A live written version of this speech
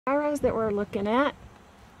Gyros that we're looking at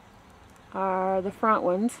are the front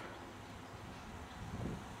ones,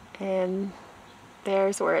 and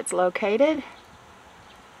there's where it's located,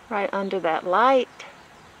 right under that light.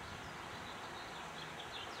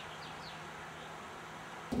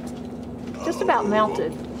 Just about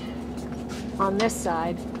melted on this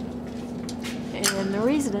side, and the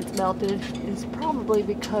reason it's melted is probably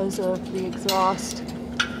because of the exhaust.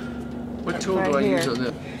 What tool right do I here. use on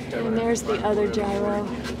this? And there's the other gyro.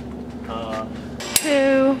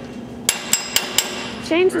 To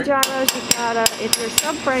change the gyros, you gotta, if your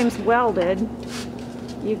subframe's welded,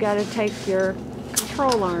 you gotta take your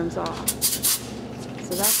control arms off.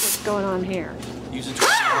 So that's what's going on here. Use a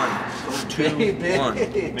 21.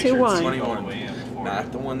 2-1. 21.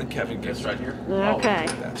 Not the one that Kevin gets right here. Okay.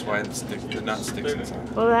 Oh, that's why the nut sticks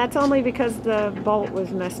inside. Well, that's only because the bolt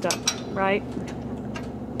was messed up, right?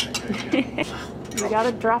 We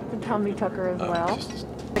gotta drop the tummy tucker as well.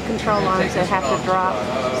 The control arms that have to drop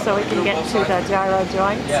so we can get to the gyro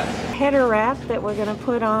joints. Header wrap that we're gonna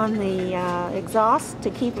put on the exhaust to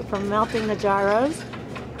keep it from melting the gyros,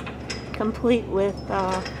 complete with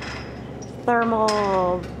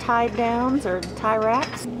thermal tie downs or tie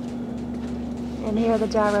wraps. And here are the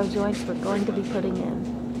gyro joints we're going to be putting in.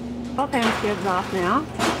 Both hand skids off now.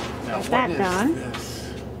 Got that done.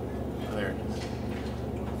 There it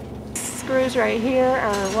is. Screws right here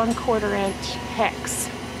are 1/4 inch hex.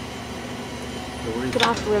 Get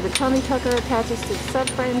off where the tummy tucker attaches to the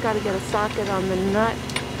subframe. Got to get a socket on the nut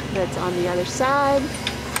that's on the other side.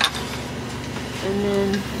 And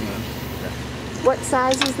then, what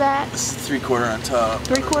size is that? It's 3/4 on top.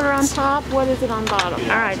 3/4 on top. What is it on bottom?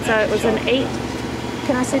 All right, so it was an 8.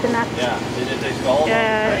 Can I see the nut? Yeah, it takes all of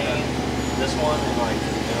them, this one and like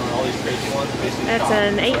all these crazy ones. Basically That's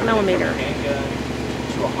an 8mm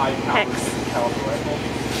to a high hex caliber rifle.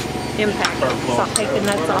 impact. So I'll take the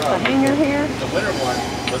nuts off the hanger here. The winter one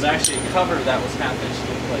was actually a cover that was half-inch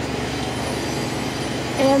replacement.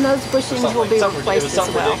 And those bushings will be replaced as well. It was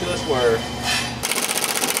something ridiculous where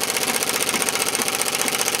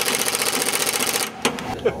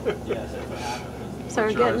So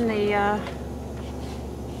we're getting the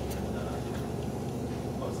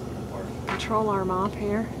control arm off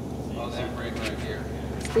here.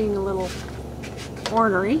 It's being a little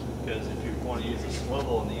ornery. Because if you want to use the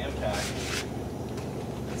swivel in the impact.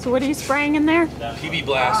 So what are you spraying in there? PB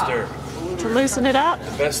Blaster. To loosen it up?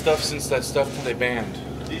 The best stuff since that stuff that they banned.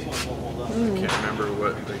 These ones won't hold up. I can't remember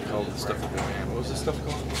what they called the stuff that they banned. What was this stuff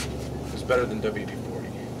called? It was better than WD-40.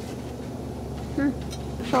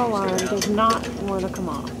 Control arm does not want to come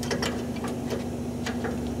off.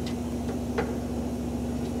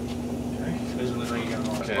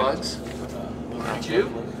 Bugs? Not you?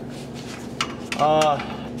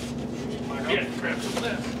 Yeah, grab some of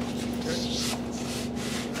this.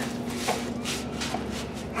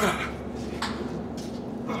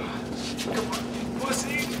 Come on,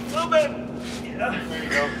 pussy, a little bit. Yeah, there you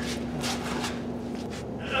go.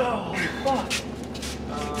 Oh, fuck.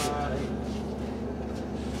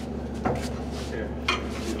 Here.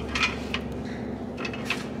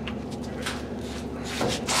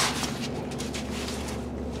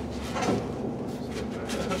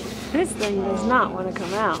 This thing does not want to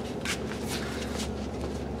come out.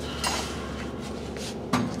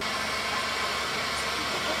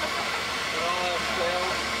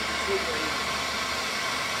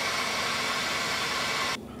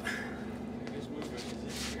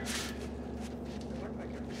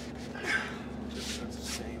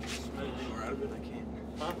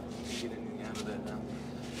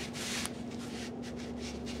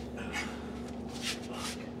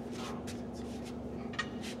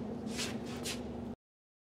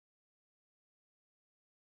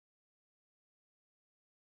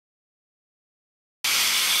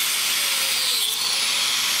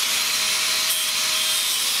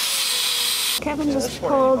 Kevin just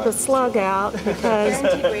pulled the slug out because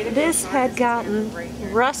this had gotten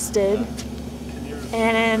rusted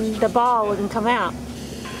and the ball wouldn't come out.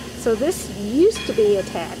 So this used to be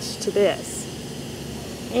attached to this,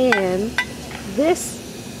 and this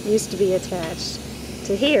used to be attached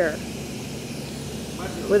to here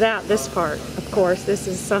without this part. Of course, this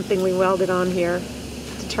is something we welded on here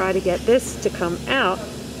to try to get this to come out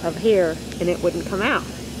of here, and it wouldn't come out.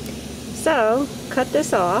 So cut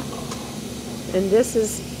this off, and this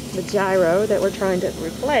is the gyro that we're trying to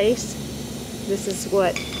replace. This is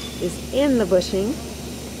what is in the bushing,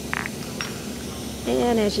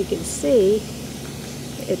 and as you can see,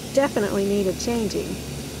 it definitely needed changing.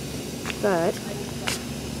 But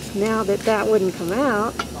now that that wouldn't come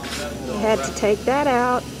out, we had to take that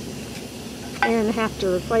out and have to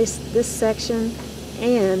replace this section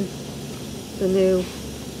and the new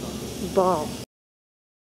ball.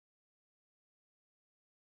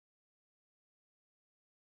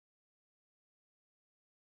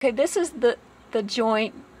 Okay, this is the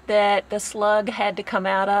joint that the slug had to come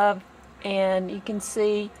out of, and you can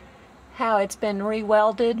see how it's been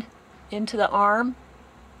re-welded into the arm,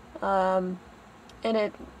 and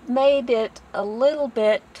it made it a little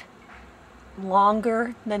bit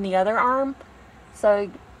longer than the other arm, so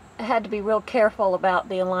I had to be real careful about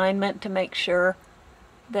the alignment to make sure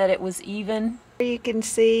that it was even. You can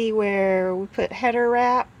see where we put header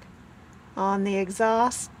wrap on the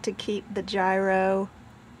exhaust to keep the gyro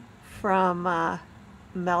from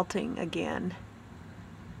melting again.